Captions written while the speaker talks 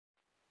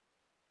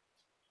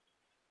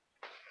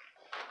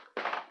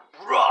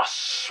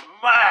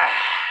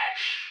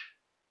Smash!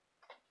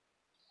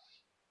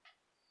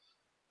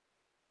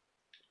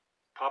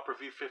 Pop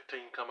Review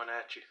 15 coming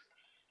at you.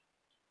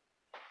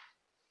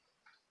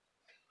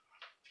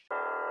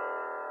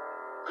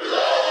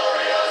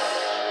 Glorious!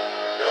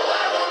 No,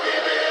 I won't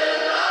give in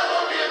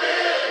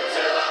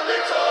till I'm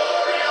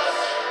victorious.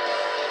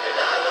 And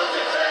I will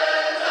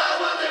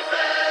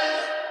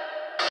defend.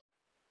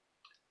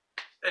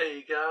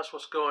 Hey guys,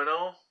 what's going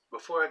on?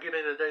 Before I get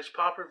into today's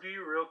Pop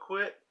Review, real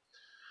quick,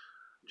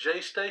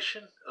 J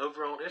Station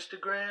over on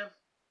Instagram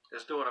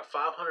is doing a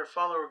 500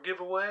 follower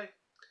giveaway.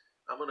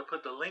 I'm going to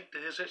put the link to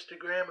his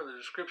Instagram in the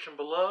description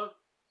below.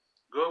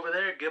 Go over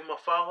there, give him a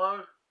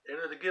follow,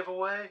 enter the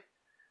giveaway.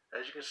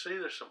 As you can see,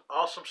 there's some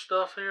awesome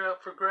stuff here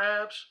up for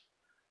grabs.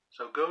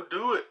 So go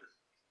do it.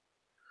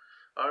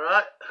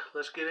 Alright,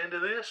 let's get into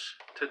this.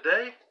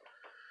 Today,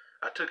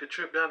 I took a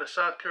trip down to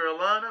South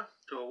Carolina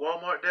to a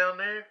Walmart down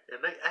there,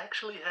 and they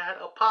actually had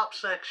a pop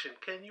section.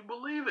 Can you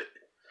believe it?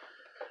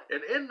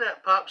 And in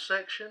that pop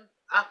section,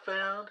 I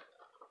found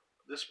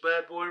this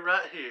bad boy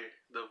right here,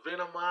 the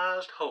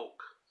Venomized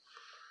Hulk.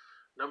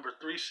 Number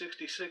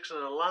 366 in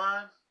the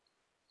line.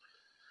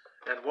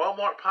 And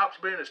Walmart pops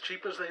being as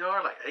cheap as they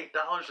are, like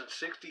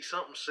 $8.60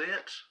 something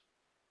cents,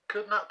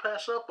 could not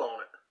pass up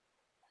on it.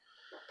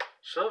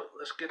 So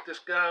let's get this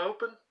guy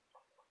open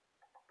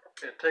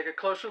and take a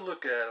closer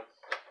look at him.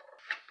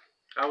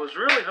 I was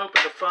really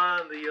hoping to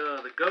find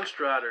the Ghost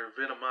Rider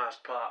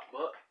Venomized Pop,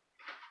 but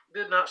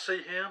did not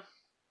see him.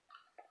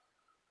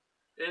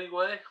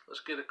 Anyway, let's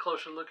get a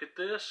closer look at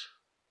this.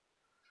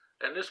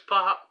 And this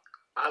pop,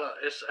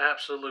 it's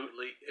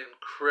absolutely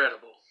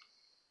incredible.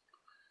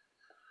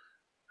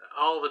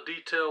 All the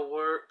detail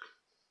work.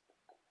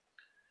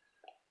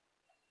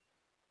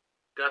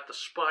 Got the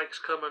spikes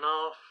coming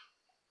off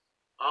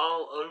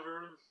all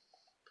over him.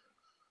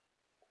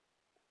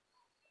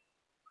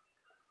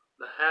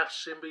 The half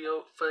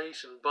symbiote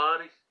face and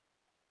body.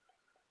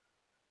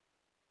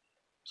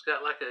 It's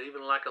got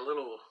even like a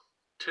little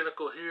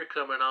tentacle here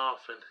coming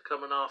off and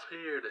coming off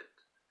here. That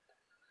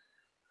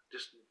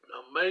just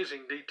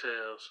amazing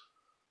details.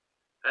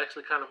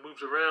 Actually kind of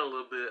moves around a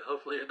little bit.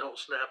 Hopefully it don't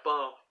snap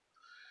off.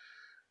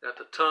 Got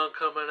the tongue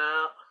coming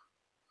out.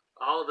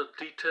 All the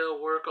detail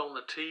work on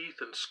the teeth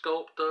and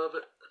sculpt of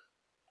it.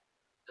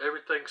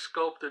 Everything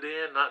sculpted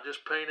in, not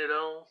just painted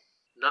on.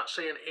 Not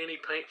seeing any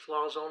paint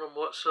flaws on them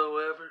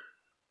whatsoever.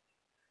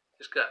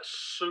 Just got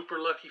super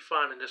lucky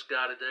finding this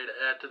guy today to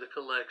add to the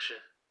collection.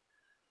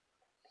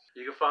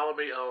 You can follow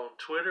me on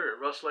Twitter at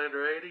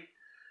Ruslander80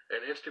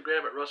 and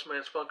Instagram at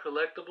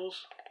RusMansFunCollectibles,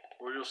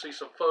 where you'll see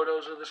some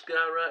photos of this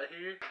guy right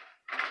here.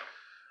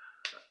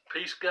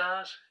 Peace,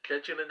 guys.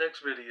 Catch you in the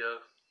next video.